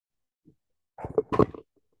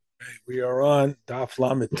We are on Daf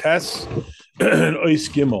Lamed Tes and Ois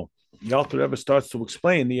Gimel. The Alter Rebbe starts to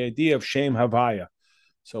explain the idea of Shem Havaya.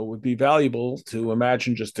 So it would be valuable to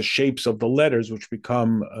imagine just the shapes of the letters, which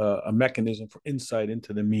become a mechanism for insight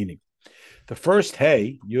into the meaning. The first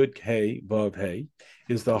Hey, Yud Hey, Vav Hey,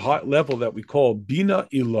 is the hot level that we call Bina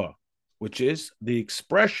Ilah, which is the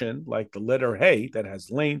expression like the letter Hey that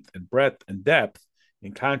has length and breadth and depth,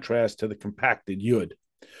 in contrast to the compacted Yud,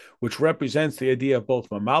 which represents the idea of both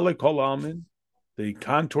Mamalik Kol Almin, the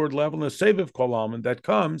contoured level, and Seviv Kol Almin that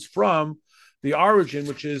comes from the origin,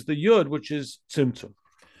 which is the Yud, which is Tzimtzum.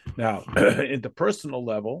 Now, in the personal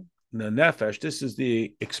level, in the Nefesh, this is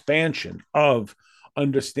the expansion of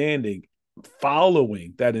understanding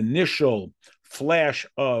following that initial flash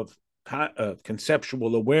of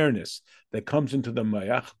conceptual awareness that comes into the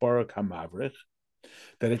Mayach Baruch Hamavrich,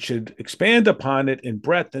 that it should expand upon it in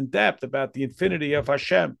breadth and depth about the infinity of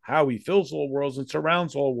Hashem, how he fills all worlds and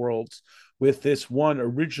surrounds all worlds with this one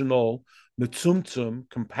original mitzumtzum,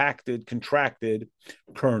 compacted, contracted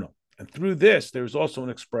kernel. And through this, there's also an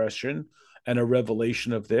expression and a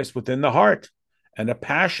revelation of this within the heart, and a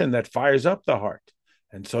passion that fires up the heart.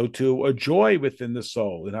 And so too, a joy within the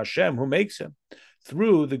soul in Hashem who makes him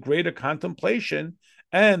through the greater contemplation.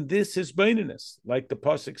 And this is baininess, like the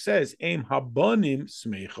pasuk says, "Aim habanim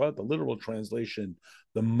smecha." The literal translation,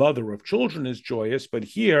 the mother of children is joyous. But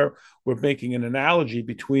here we're making an analogy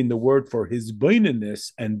between the word for his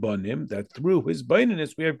baininess and banim, that through his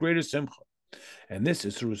baininess we have greater simcha. And this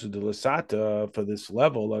is Rusa de Lasata for this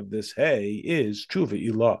level of this hay is tshuva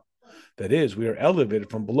ilah. That is, we are elevated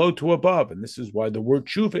from below to above. And this is why the word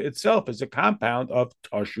tshuva itself is a compound of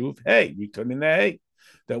tashuv hay, returning the hay,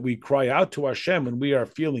 that we cry out to Hashem when we are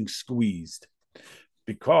feeling squeezed.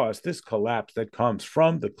 Because this collapse that comes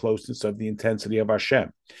from the closeness of the intensity of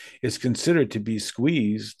Hashem is considered to be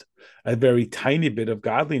squeezed a very tiny bit of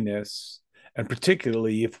godliness, and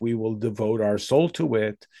particularly if we will devote our soul to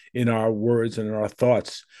it in our words and in our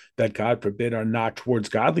thoughts that, God forbid, are not towards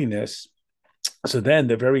godliness. So then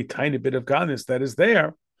the very tiny bit of godliness that is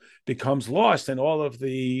there becomes lost in all of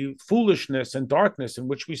the foolishness and darkness in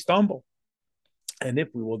which we stumble. And if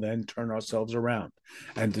we will then turn ourselves around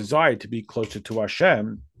and desire to be closer to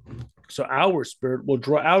Hashem, so our spirit will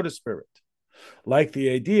draw out a spirit, like the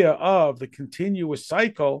idea of the continuous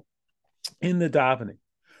cycle in the davening.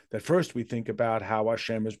 That first we think about how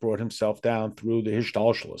Hashem has brought himself down through the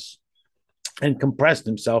Hishtalshalos and compressed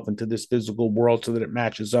himself into this physical world so that it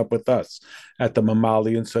matches up with us at the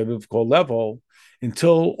Mamali and Seviv Kol level,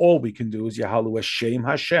 until all we can do is Yahalu Hashem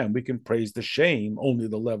Hashem. We can praise the shame, only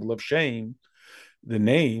the level of shame, the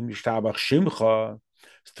name Yishtabach Shimcha.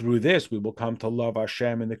 Through this, we will come to love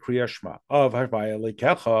Hashem in the Kriya Shema of Havaya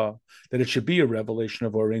Lekecha, that it should be a revelation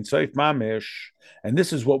of Orein Soif Mamish. And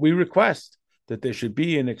this is what we request, that there should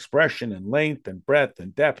be an expression in length and breadth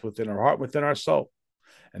and depth within our heart, within our soul.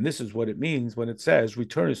 And this is what it means when it says,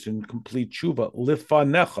 return us in complete tshuva,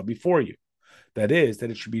 lifanecha, before you. That is, that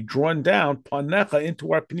it should be drawn down, panecha,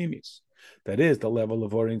 into our pnimis. That is the level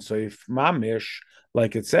of Orein Soif Mamish,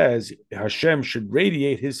 like it says, Hashem should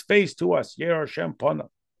radiate his face to us, Yer Hashem Pana.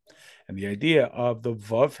 And the idea of the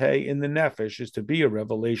Vav Hey in the Nefesh is to be a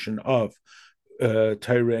revelation of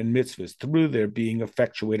Torah and mitzvahs through their being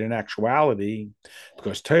effectuated in actuality,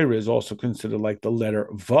 because Torah is also considered like the letter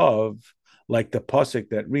Vav, like the pasuk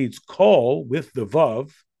that reads Kol with the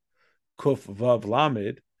Vav, Kuf Vav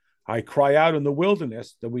Lamed, I cry out in the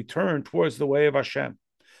wilderness, that we turn towards the way of Hashem.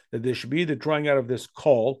 That there should be the drawing out of this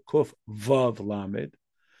call, Kuf Vav Lamed,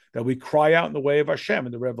 that we cry out in the way of Hashem.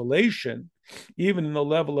 And the revelation, even in the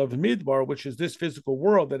level of Midbar, which is this physical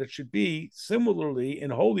world, that it should be similarly in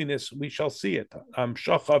holiness, we shall see it.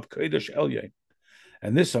 Amshachav Kodesh Elyon.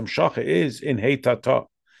 And this Amshacha is in Heitata,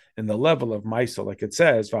 in the level of Maisa, like it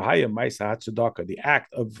says, Vahaya Maisa Hatzedaka, the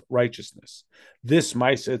act of righteousness. This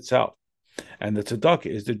Maisa itself. And the tzedakah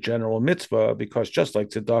is the general mitzvah, because just like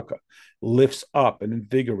tzedakah lifts up and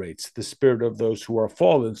invigorates the spirit of those who are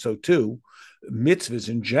fallen, so too mitzvahs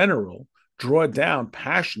in general draw down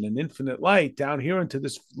passion and infinite light down here into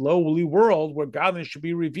this lowly world where godliness should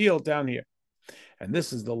be revealed down here. And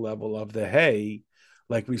this is the level of the hay,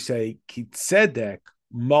 like we say, kitzedek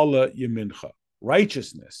mala yemincha,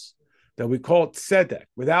 righteousness, that we call tzedek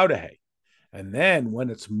without a hay. And then when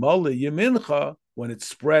it's mala yemincha, when it's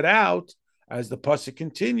spread out, as the pasuk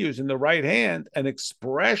continues in the right hand, an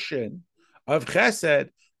expression of chesed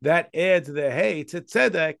that adds the hay to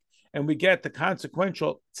tzedek, and we get the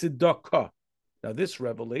consequential tzedakah. Now, this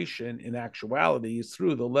revelation in actuality is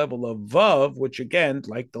through the level of vav, which again,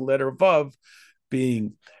 like the letter vav,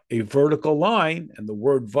 being a vertical line, and the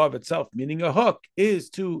word vav itself, meaning a hook, is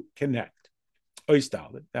to connect.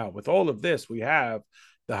 Now, with all of this, we have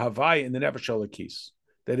the Havai in the Nefesh Elokis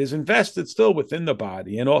that is invested still within the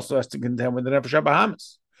body and also has to contend with the Nefesh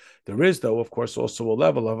Bahamas. There is, though, of course, also a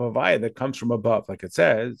level of Havaya that comes from above, like it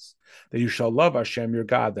says, that you shall love Hashem, your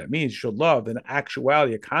God. That means you should love in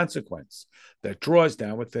actuality, a consequence that draws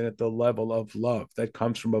down within it the level of love that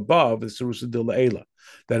comes from above, the Sarusa de La'ela,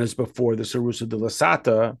 that is before the Sarusa de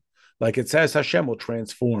Lasata. Like it says, Hashem will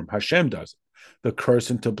transform. Hashem does it. The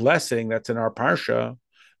curse into blessing that's in our Parsha,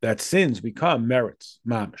 that sins become merits,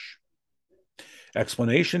 mamish.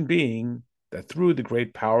 Explanation being that through the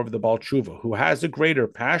great power of the Baal Tshuva, who has a greater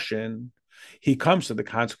passion, he comes to the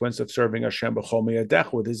consequence of serving Hashem b'chol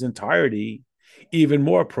me'adech with his entirety, even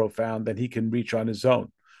more profound than he can reach on his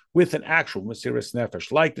own, with an actual Mesiras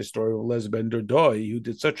Nefesh, like the story of Les Ben Dordoi, who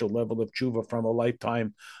did such a level of tshuva from a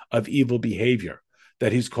lifetime of evil behavior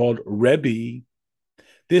that he's called Rebbe.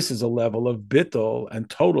 This is a level of bittul and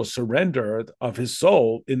total surrender of his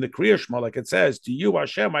soul in the Kriya Shema, like it says, to you,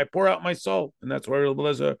 Hashem, I pour out my soul. And that's where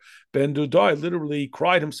Eliezer ben Dudai literally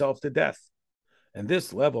cried himself to death. And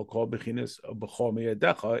this level, called Bechinas B'chol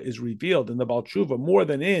Me'adecha, is revealed in the Baal Tshuva more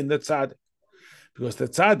than in the Tzaddik. Because the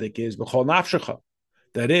Tzaddik is B'chol Nafshecha.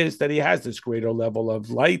 That is, that he has this greater level of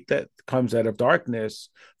light that comes out of darkness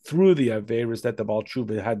through the Averas that the Baal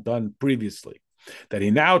Tshuva had done previously. That he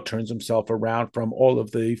now turns himself around from all of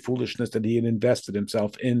the foolishness that he had invested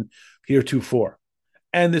himself in heretofore.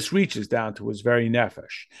 And this reaches down to his very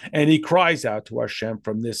nefesh. And he cries out to Hashem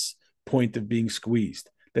from this point of being squeezed,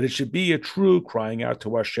 that it should be a true crying out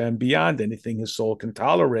to Hashem beyond anything his soul can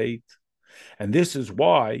tolerate. And this is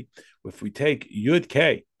why, if we take Yud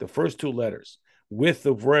K, the first two letters, with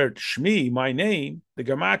the word Shmi, my name, the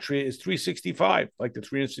gematria is 365, like the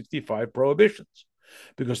 365 prohibitions.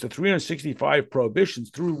 Because the 365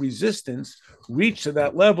 prohibitions through resistance reach to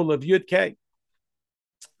that level of Yud K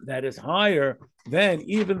that is higher than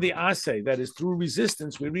even the Aseh. That is, through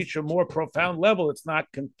resistance, we reach a more profound level. It's not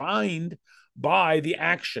confined by the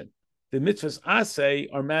action. The mitzvahs Aseh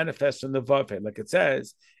are manifest in the Vav, like it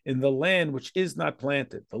says, in the land which is not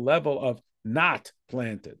planted, the level of not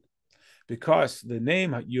planted. Because the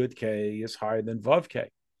name Yud K is higher than Vav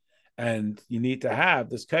K. And you need to have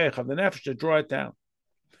this Kayach of the Nefesh to draw it down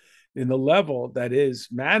in the level that is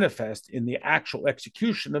manifest in the actual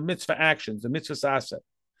execution of mitzvah actions, the mitzvah aseh.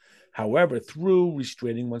 However, through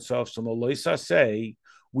restraining oneself from the lois aseh,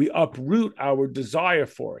 we uproot our desire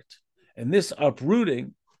for it. And this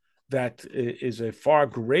uprooting, that is a far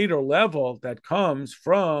greater level that comes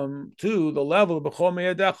from to the level of b'chol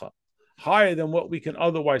me'adecha, higher than what we can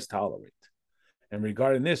otherwise tolerate. And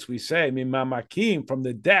regarding this, we say, mimamakim, from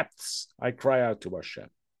the depths, I cry out to Hashem.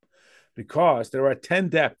 Because there are 10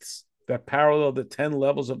 depths that parallel the 10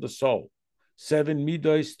 levels of the soul, 7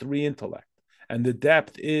 midos, 3 intellect. And the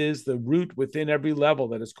depth is the root within every level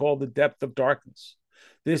that is called the depth of darkness.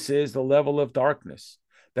 This is the level of darkness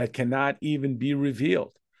that cannot even be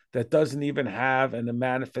revealed, that doesn't even have a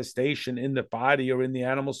manifestation in the body or in the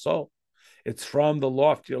animal soul. It's from the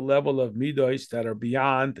loftier level of midos that are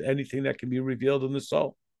beyond anything that can be revealed in the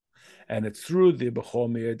soul. And it's through the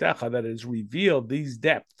b'chol me'adecha that is revealed these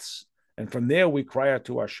depths. And from there, we cry out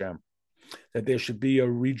to Hashem that there should be a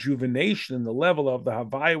rejuvenation in the level of the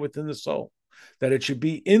Havaya within the soul, that it should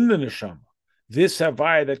be in the neshama, this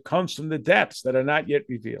Havaya that comes from the depths that are not yet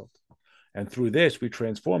revealed. And through this, we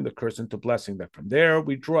transform the curse into blessing, that from there,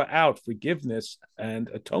 we draw out forgiveness and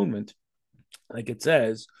atonement. Like it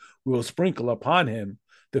says, we will sprinkle upon him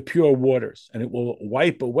the pure waters, and it will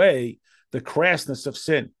wipe away the crassness of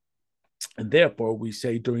sin. And therefore, we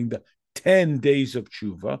say during the 10 days of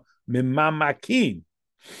tshuva, mimamakim,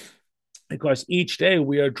 because each day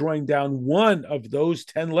we are drawing down one of those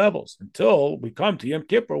 10 levels until we come to Yom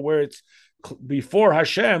Kippur, where it's before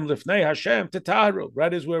Hashem, lifnei Hashem tetaharu.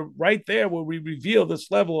 That is where right there where we reveal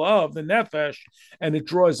this level of the nefesh, and it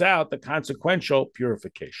draws out the consequential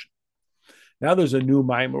purification. Now there's a new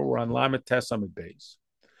mimer, we're on Lamed Tes Amud Beis,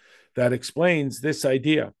 that explains this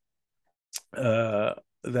idea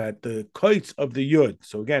that the kites of the Yud,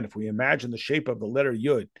 so again, if we imagine the shape of the letter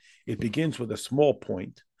Yud, it begins with a small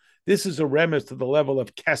point. This is a remez to the level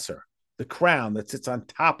of Keser, the crown that sits on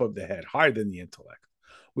top of the head, higher than the intellect,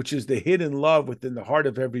 which is the hidden love within the heart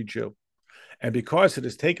of every Jew. And because it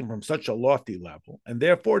is taken from such a lofty level, and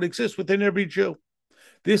therefore it exists within every Jew,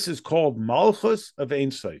 this is called Malchus of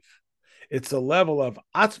Ein Sof. It's a level of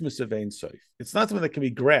Atzmus of Ein Sof. It's not something that can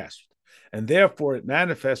be grasped, and therefore it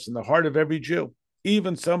manifests in the heart of every Jew,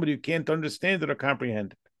 even somebody who can't understand it or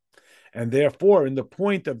comprehend it. And therefore, in the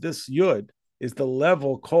point of this Yud is the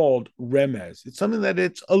level called Remez. It's something that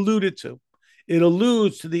it's alluded to. It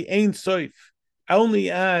alludes to the Ein Sof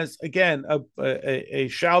only as, again, a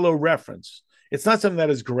shallow reference. It's not something that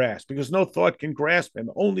is grasped, because no thought can grasp him,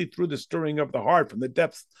 only through the stirring of the heart from the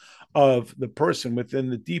depths of the person within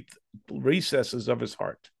the deep recesses of his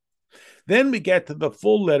heart. Then we get to the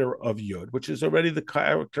full letter of Yud, which is already the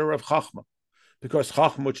character of Chachma, because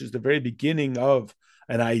Chachma, which is the very beginning of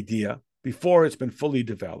an idea, before it's been fully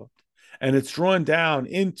developed, and it's drawn down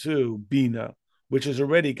into Bina, which has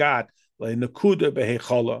already got like Nakuda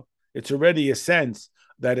Behechala. It's already a sense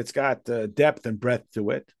that it's got depth and breadth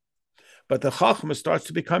to it. But the Chachma starts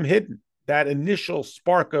to become hidden, that initial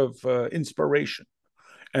spark of inspiration.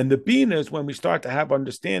 And the Bina is when we start to have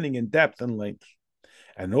understanding in depth and length.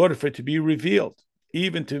 And in order for it to be revealed,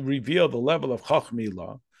 even to reveal the level of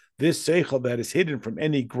Chachmila, this Seichel that is hidden from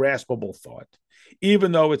any graspable thought,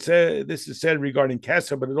 even though this is said regarding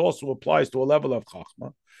Kesser, but it also applies to a level of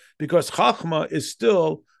Chachma, because Chachma is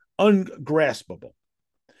still ungraspable.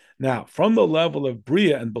 Now, from the level of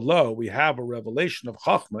Bria and below, we have a revelation of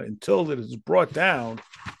Chachma until it is brought down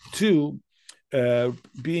to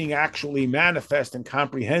being actually manifest and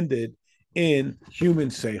comprehended in human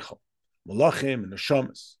Seichel, Malachim and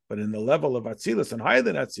Neshamas. But in the level of Atzilus and higher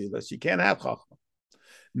than Atzilus, you can't have Chachma.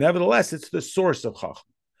 Nevertheless, it's the source of Chachma.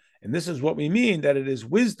 And this is what we mean, that it is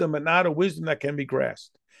wisdom, but not a wisdom that can be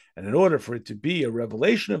grasped. And in order for it to be a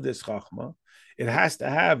revelation of this Chachma, it has to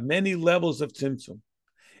have many levels of Tzimtzum.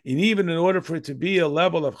 And even in order for it to be a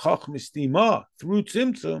level of Chachma Stima through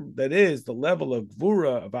Tzimtzum, that is the level of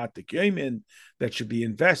Gvura, of Atik Yemin, that should be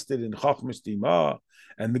invested in Chachma Stima,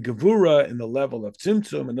 and the Gevura in the level of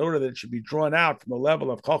Tzimtzum, in order that it should be drawn out from the level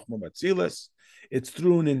of Chachma Batzilas, it's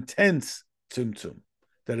through an intense Tzimtzum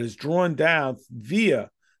that is drawn down via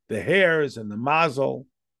the hairs and the mazel.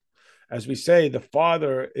 As we say, the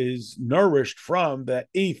father is nourished from the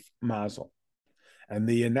eighth mazel. And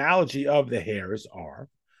the analogy of the hairs are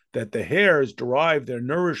that the hairs derive their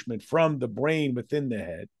nourishment from the brain within the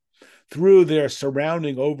head, through their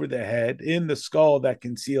surrounding over the head in the skull that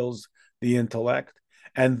conceals the intellect,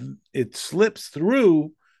 and it slips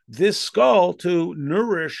through this skull to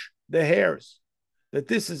nourish the hairs. That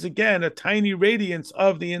this is, again, a tiny radiance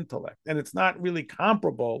of the intellect, and it's not really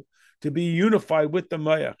comparable to be unified with the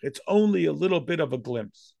Mayach. It's only a little bit of a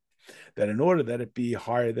glimpse. That in order that it be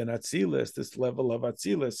higher than Atzilus, this level of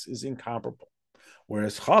Atzilus is incomparable.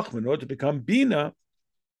 Whereas Chachma, in order to become Bina,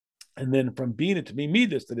 and then from Bina to be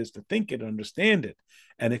Midas, that is to think it, understand it,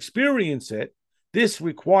 and experience it, this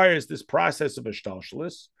requires this process of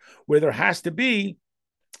Ashtalshalis, where there has to be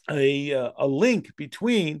a link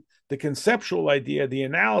between the conceptual idea, the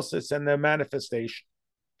analysis, and the manifestation.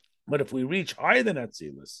 But if we reach higher than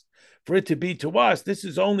Atzilus, for it to be to us, this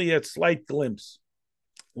is only a slight glimpse.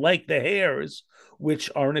 Like the hairs, which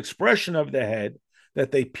are an expression of the head,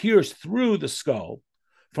 that they pierce through the skull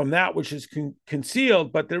from that which is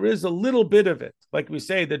concealed, but there is a little bit of it. Like we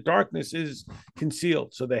say, the darkness is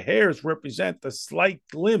concealed. So the hairs represent the slight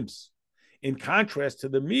glimpse, in contrast to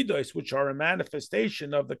the midos, which are a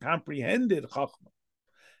manifestation of the comprehended Chachma.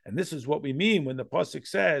 And this is what we mean when the Pasuk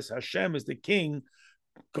says, Hashem is the king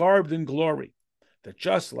garbed in glory, that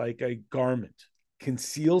just like a garment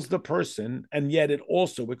conceals the person, and yet it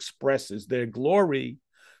also expresses their glory,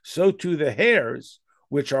 so too the hairs,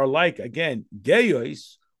 which are like, again,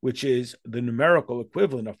 Geyos, which is the numerical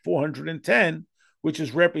equivalent of 410, which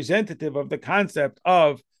is representative of the concept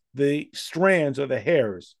of the strands or the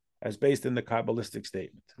hairs, as based in the Kabbalistic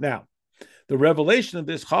statement. Now, the revelation of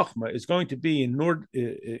this Chachma is going to be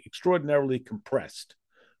extraordinarily compressed.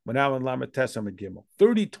 When now in Lamed Tes Amud Gimel,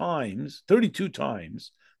 32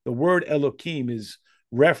 times, the word Elokim is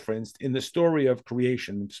referenced in the story of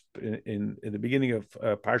creation in the beginning of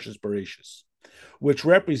Parshas Bereshis, which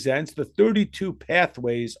represents the 32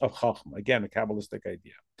 pathways of Chachma. Again, a Kabbalistic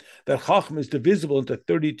idea. That Chachma is divisible into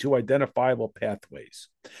 32 identifiable pathways,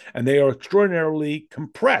 and they are extraordinarily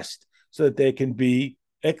compressed so that they can be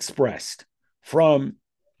expressed from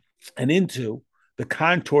and into the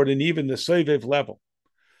contoured and even the Sovev level.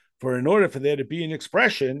 For in order for there to be an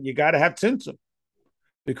expression, you got to have tzimtzum,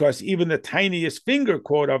 because even the tiniest finger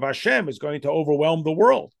quote of Hashem is going to overwhelm the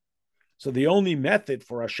world. So the only method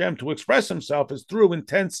for Hashem to express himself is through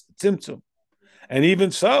intense tzimtzum. And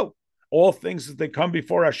even so, all things as they come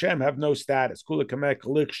before Hashem have no status.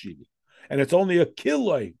 And it's only a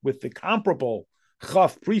kiloi with the comparable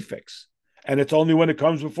chaf prefix. And it's only when it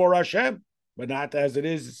comes before Hashem, but not as it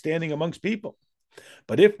is standing amongst people.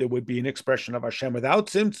 But if there would be an expression of Hashem without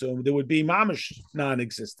tzimtzum, there would be mamish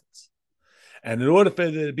non-existence. And in order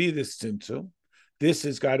for there to be this tzimtzum, this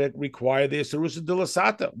has got to require the Isurusa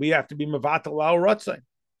Dilasata. We have to be Mavatal Al Ratzai.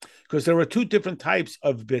 because there are two different types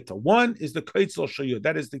of bittul. One is the koitzel shayud,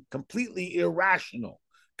 that is the completely irrational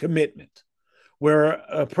commitment, where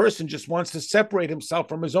a person just wants to separate himself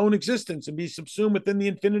from his own existence and be subsumed within the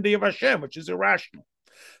infinity of Hashem, which is irrational.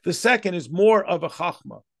 The second is more of a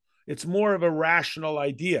chachma. It's more of a rational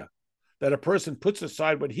idea that a person puts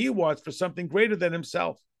aside what he wants for something greater than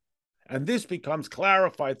himself. And this becomes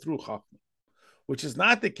clarified through chachma, which is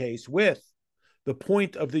not the case with the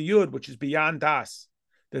point of the yud, which is beyond das,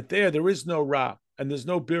 that there is no ra and there's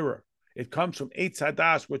no birur. It comes from eitz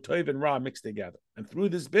hadas, where toiv and ra mixed together. And through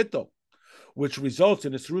this bittul, which results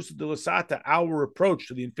in Isrusa de Lasata, our approach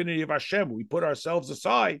to the infinity of Hashem, we put ourselves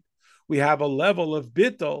aside, we have a level of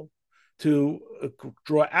bittul to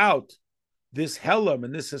draw out this helam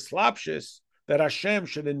and this hislapshus that Hashem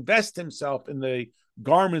should invest himself in the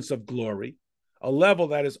garments of glory, a level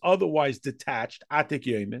that is otherwise detached, atik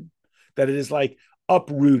yemin, that it is like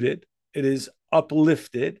uprooted, it is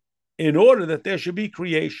uplifted, in order that there should be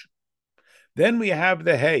creation. Then we have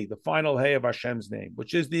the hey, the final hey of Hashem's name,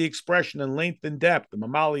 which is the expression in length and depth, the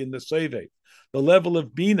mamali and the seitzei, the level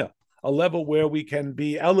of bina, a level where we can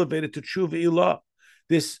be elevated to tshuva ilah,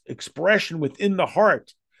 this expression within the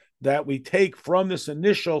heart that we take from this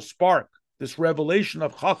initial spark, this revelation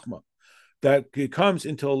of chachma, that it comes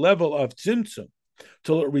into a level of tzimtzum,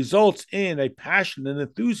 till it results in a passion and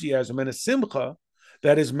enthusiasm and a simcha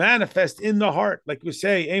that is manifest in the heart. Like we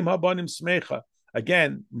say, Eim habanim smecha.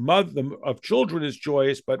 Again, mother of children is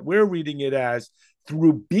joyous, but we're reading it as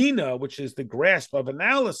through bina, which is the grasp of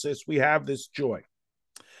analysis, we have this joy.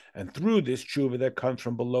 And through this tshuva that comes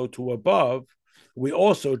from below to above, we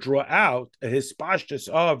also draw out a hispashtus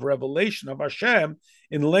of revelation of Hashem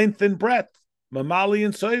in length and breadth, mamali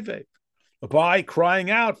and seitzei, by crying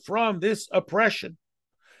out from this oppression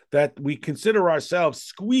that we consider ourselves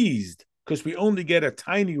squeezed because we only get a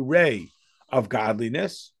tiny ray of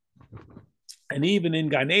godliness. And even in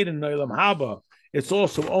Gan Eden Olam Haba, it's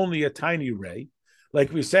also only a tiny ray.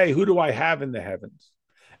 Like we say, who do I have in the heavens?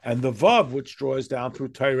 And the Vav, which draws down through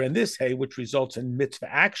Torah, and this Hey, which results in mitzvah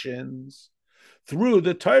actions, through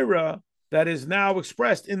the Torah that is now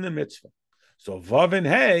expressed in the mitzvah. So Vav and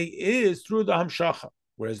Hey is through the Hamshacha,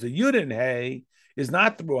 whereas the Yud and Hey is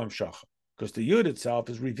not through Hamshacha, because the Yud itself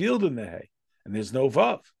is revealed in the Hey, and there's no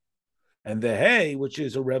Vav. And the Hey, which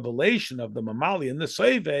is a revelation of the Mamali and the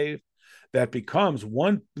Seitzei, that becomes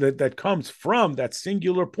one that comes from that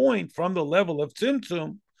singular point, from the level of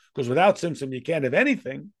tzimtzum, because without tzimtzum you can't have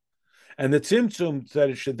anything, and the tzimtzum that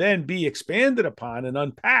it should then be expanded upon and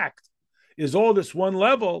unpacked is all this one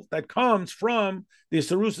level that comes from the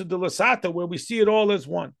Sarusa de Lasata, where we see it all as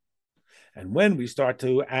one. And when we start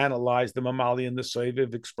to analyze the Mamali and the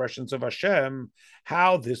Seitzei expressions of Hashem,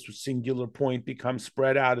 how this singular point becomes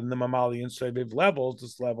spread out in the Mamali and Seitzei levels,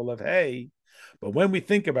 this level of Hey. But when we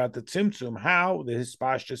think about the Tzimtzum, how the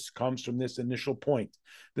Hispashtus comes from this initial point,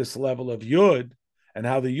 this level of Yud, and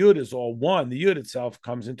how the Yud is all one, the Yud itself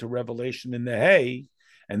comes into revelation in the Hey,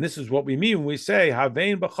 and this is what we mean when we say,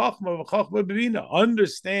 Havein b'chachma v'chachma b'bina,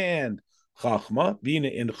 understand Chachma, Bina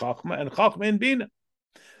in Chachma, and Chachma in Bina.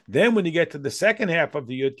 Then when you get to the second half of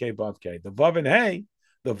the Yud Kei Vav Kei, the Vav and Hey,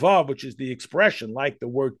 the Vav, which is the expression, like the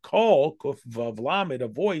word kol, kuf vav lamed, a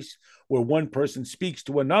voice where one person speaks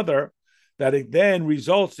to another, that it then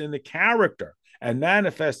results in the character and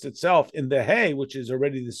manifests itself in the Hey, which is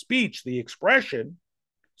already the speech, the expression.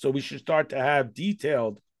 So we should start to have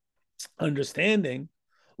detailed understanding,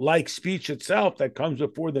 like speech itself that comes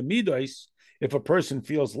before the Midos. If a person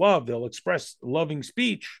feels love, they'll express loving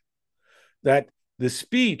speech, that the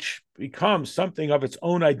speech becomes something of its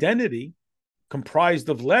own identity, comprised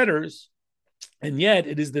of letters, and yet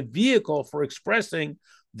it is the vehicle for expressing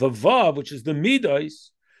the Vav, which is the Midos,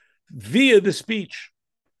 via the speech.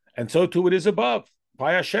 And so too it is above,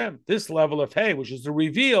 by Hashem, this level of Hey, which is the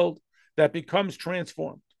revealed, that becomes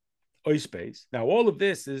transformed. Oispace. Now all of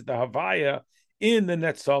this is the Havaya in the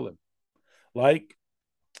Netzalim. Like,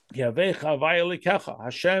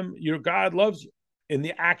 Hashem, your God loves you. In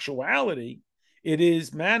the actuality, it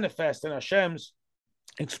is manifest in Hashem's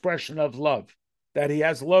expression of love, that he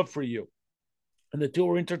has love for you. And the two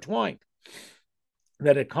are intertwined.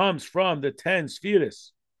 That it comes from the 10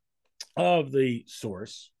 spheres of the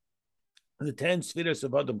source, the 10 spheres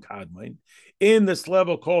of Adam Kadmon, in this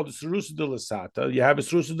level called the Sarusa de Lasata, you have a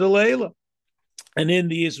Sarusa de Leila. And in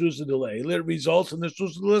the Sarusa de Leila, it results in the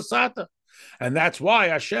Sarusa de Lasata. And that's why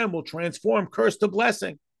Hashem will transform curse to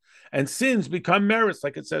blessing. And sins become merits,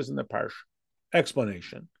 like it says in the Parshas.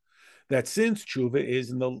 Explanation. That since tshuva is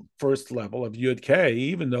in the first level of Yud Kei,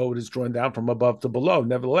 even though it is drawn down from above to below,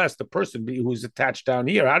 nevertheless, the person who is attached down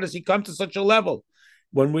here, how does he come to such a level?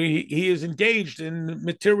 when he is engaged in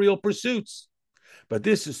material pursuits. But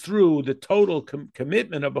this is through the total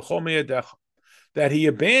commitment of B'chol Me'adecha, that he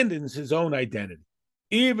abandons his own identity.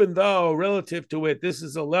 Even though relative to it, this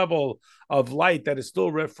is a level of light that is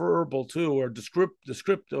still referable to or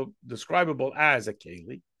describable as a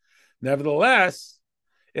keli. Nevertheless,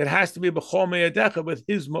 it has to be B'chol Me'adecha with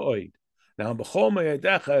his ma'od. Now, B'chol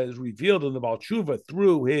Me'adecha is revealed in the Baal Tshuva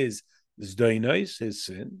through his zdainos, his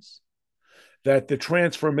sins, that the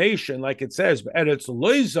transformation, like it says, Eretz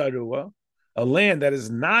loy zarua, a land that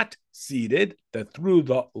is not seeded, that through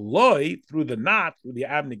the loy, through the not, through the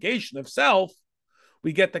abnegation of self,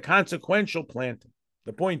 we get the consequential planting.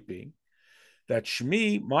 The point being that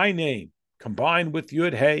Shmi, my name, combined with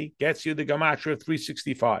Yud Hey, gets you the Gematria of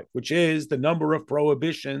 365, which is the number of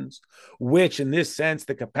prohibitions, which in this sense,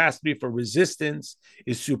 the capacity for resistance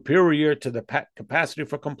is superior to the capacity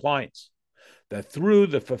for compliance. That through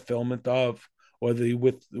the fulfillment of, or the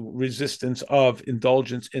with resistance of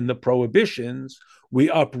indulgence in the prohibitions, we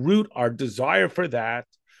uproot our desire for that,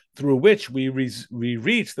 through which we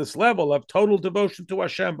reach this level of total devotion to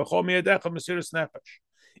Hashem, b'chol miyadecha mesiras nefesh.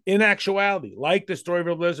 In actuality, like the story of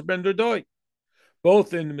Rabbi Eliezer ben Dordoi,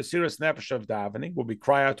 both in the mesiras nefesh of davening, where we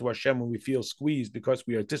cry out to Hashem when we feel squeezed because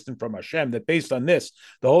we are distant from Hashem, that based on this,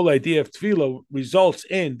 the whole idea of tefillah results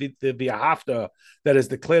in the ahavta that is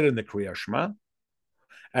declared in the Kriya Shema.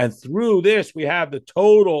 And through this, we have the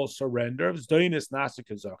total surrender of Zdoinis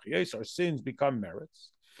Nasik Hazachios. Our sins become merits.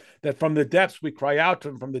 That from the depths we cry out to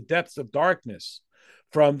him, from the depths of darkness,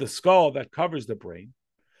 from the skull that covers the brain,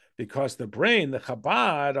 because the brain, the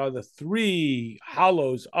Chabad, are the three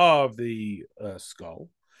hollows of the skull,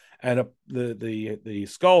 and the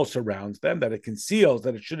skull surrounds them, that it conceals,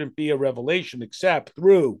 that it shouldn't be a revelation except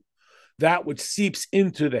through that which seeps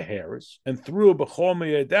into the hairs, and through B'chol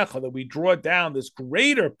Me'adecha, that we draw down this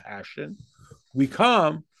greater passion, we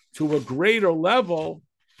come to a greater level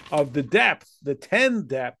of the depth, the 10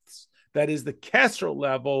 depths, that is the Kesser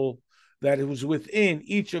level that it was within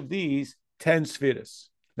each of these 10 spheres.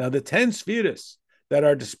 Now, the 10 spheres that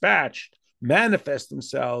are dispatched manifest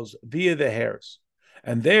themselves via the hairs.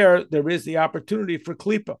 And there is the opportunity for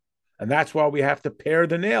klipa. And that's why we have to pare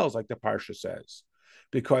the nails, like the Parsha says.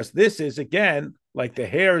 Because this is, again, like the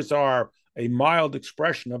hairs are a mild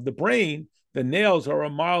expression of the brain, the nails are a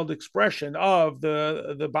mild expression of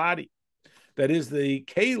the body. That is the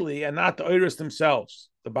keli and not the oiris themselves,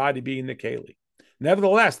 the body being the keli.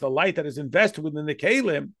 Nevertheless, the light that is invested within the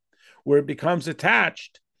kelim, where it becomes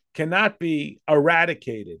attached, cannot be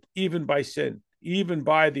eradicated, even by sin, even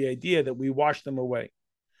by the idea that we wash them away.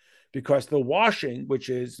 Because the washing, which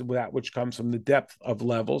is that which comes from the depth of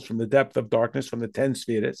levels, from the depth of darkness, from the 10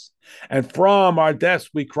 spheres, and from our depths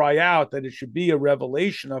we cry out that it should be a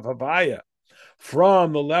revelation of Havaya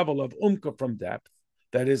from the level of Umka, from depth,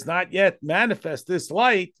 that is not yet manifest this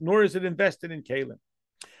light, nor is it invested in Kalim.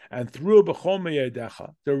 And through B'chol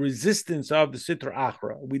Me'adecha, the resistance of the Sitra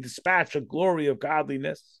Achra, we dispatch a glory of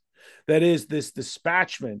godliness, that is this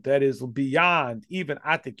dispatchment that is beyond even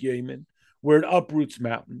Atik Yemen, where it uproots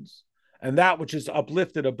mountains, and that which is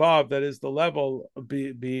uplifted above, that is the level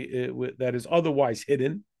that is otherwise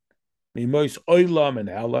hidden, Mimois Oilam and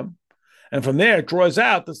Elam, and from there it draws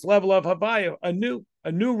out this level of Havaya,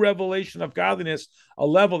 a new revelation of godliness, a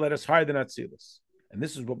level that is higher than Atzilus. And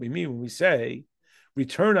this is what we mean when we say,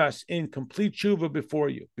 return us in complete tshuva before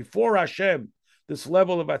you, before Hashem, this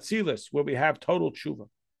level of Atzilus, where we have total tshuva.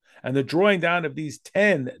 And the drawing down of these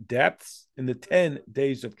 10 depths in the 10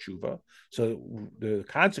 days of tshuva. So the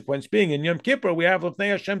consequence being in Yom Kippur, we have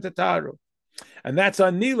Lefnei Hashem Tataru. And that's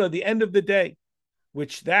on Nila, the end of the day,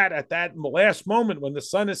 which that at that last moment when the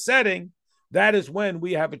sun is setting, that is when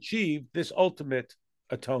we have achieved this ultimate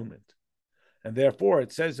atonement. And therefore,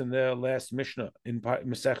 it says in the last Mishnah in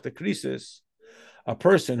Masechta Krisis, a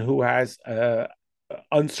person who has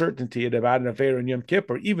uncertainty about an affair in Yom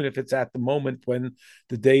Kippur, even if it's at the moment when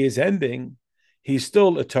the day is ending, he's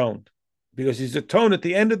still atoned, because he's atoned at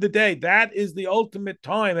the end of the day. That is the ultimate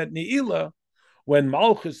time at Ne'ilah, when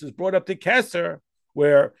Malchus is brought up to Keser,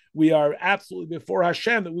 where we are absolutely before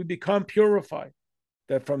Hashem, that we become purified.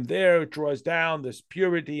 That from there it draws down this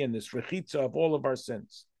purity and this rechitza of all of our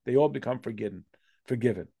sins. They all become forgiven.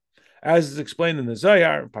 As is explained in the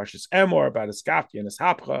Zohar, in Parshas Emor, about Iskafia and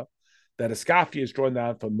Ishapcha, that Iskafia is drawn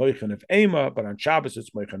down from Moichan of Ema, but on Shabbos it's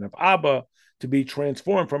Moichan of Abba, to be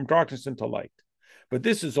transformed from darkness into light. But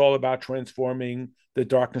this is all about transforming the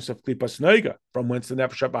darkness of Klipas Noiga, from whence the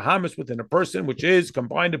Nefesh HaBahamis within a person, which is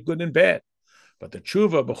combined of good and bad. But the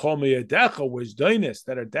tshuva, B'chol Me'adecha, was doinus,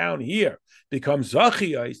 that are down here, becomes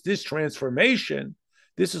zachiyos, this transformation,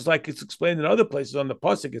 This is like it's explained in other places on the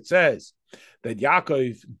pasuk. It says that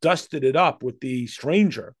Yaakov dusted it up with the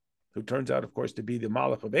stranger, who turns out, of course, to be the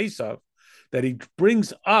Malach of Esav, that he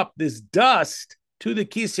brings up this dust to the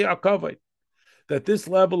Kisei HaKavod, that this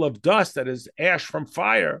level of dust that is ash from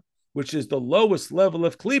fire, which is the lowest level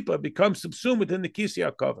of klipa, becomes subsumed within the Kisei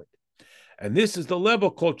HaKavod. And this is the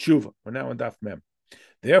level called tshuva. We're now in Daf Mem.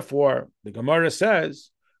 Therefore, the Gemara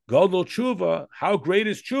says, Gadol tshuva, how great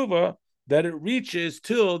is tshuva, that it reaches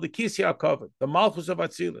till the Kisei HaKavod, the Malchus of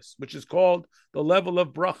Atzilus, which is called the level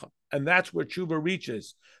of bracha. And that's where tshuva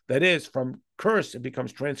reaches. That is, from curse, it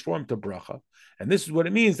becomes transformed to bracha. And this is what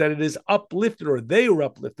it means, that it is uplifted, or they are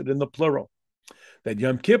uplifted in the plural. That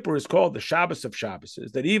Yom Kippur is called the Shabbos of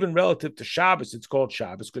Shabbases, that even relative to Shabbos, it's called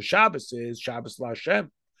Shabbos, because Shabbos is Shabbos LaHashem.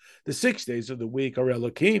 The 6 days of the week are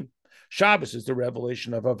Elokim. Shabbos is the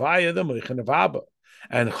revelation of Havaya, the Moichin of Abba,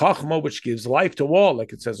 and Chachma, which gives life to all,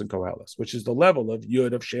 like it says in Koheles, which is the level of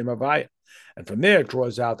Yud of Shem Havaya. And from there, it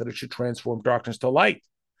draws out that it should transform darkness to light.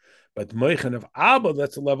 But Moichin of Abba,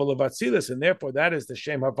 that's the level of Atzilus, and therefore that is the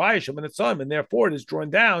Shem Havaya, Shem and and therefore it is drawn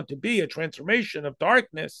down to be a transformation of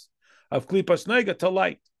darkness, of Klipas Nega to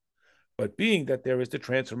light. But being that there is the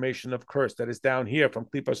transformation of curse that is down here from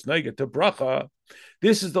Klipas Nega to Bracha,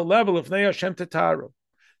 this is the level of Nei Hashem Tataru.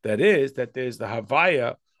 That is, that there's the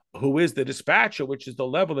Havaya, who is the dispatcher, which is the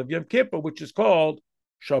level of Yom Kippur, which is called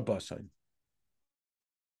Shabbosin.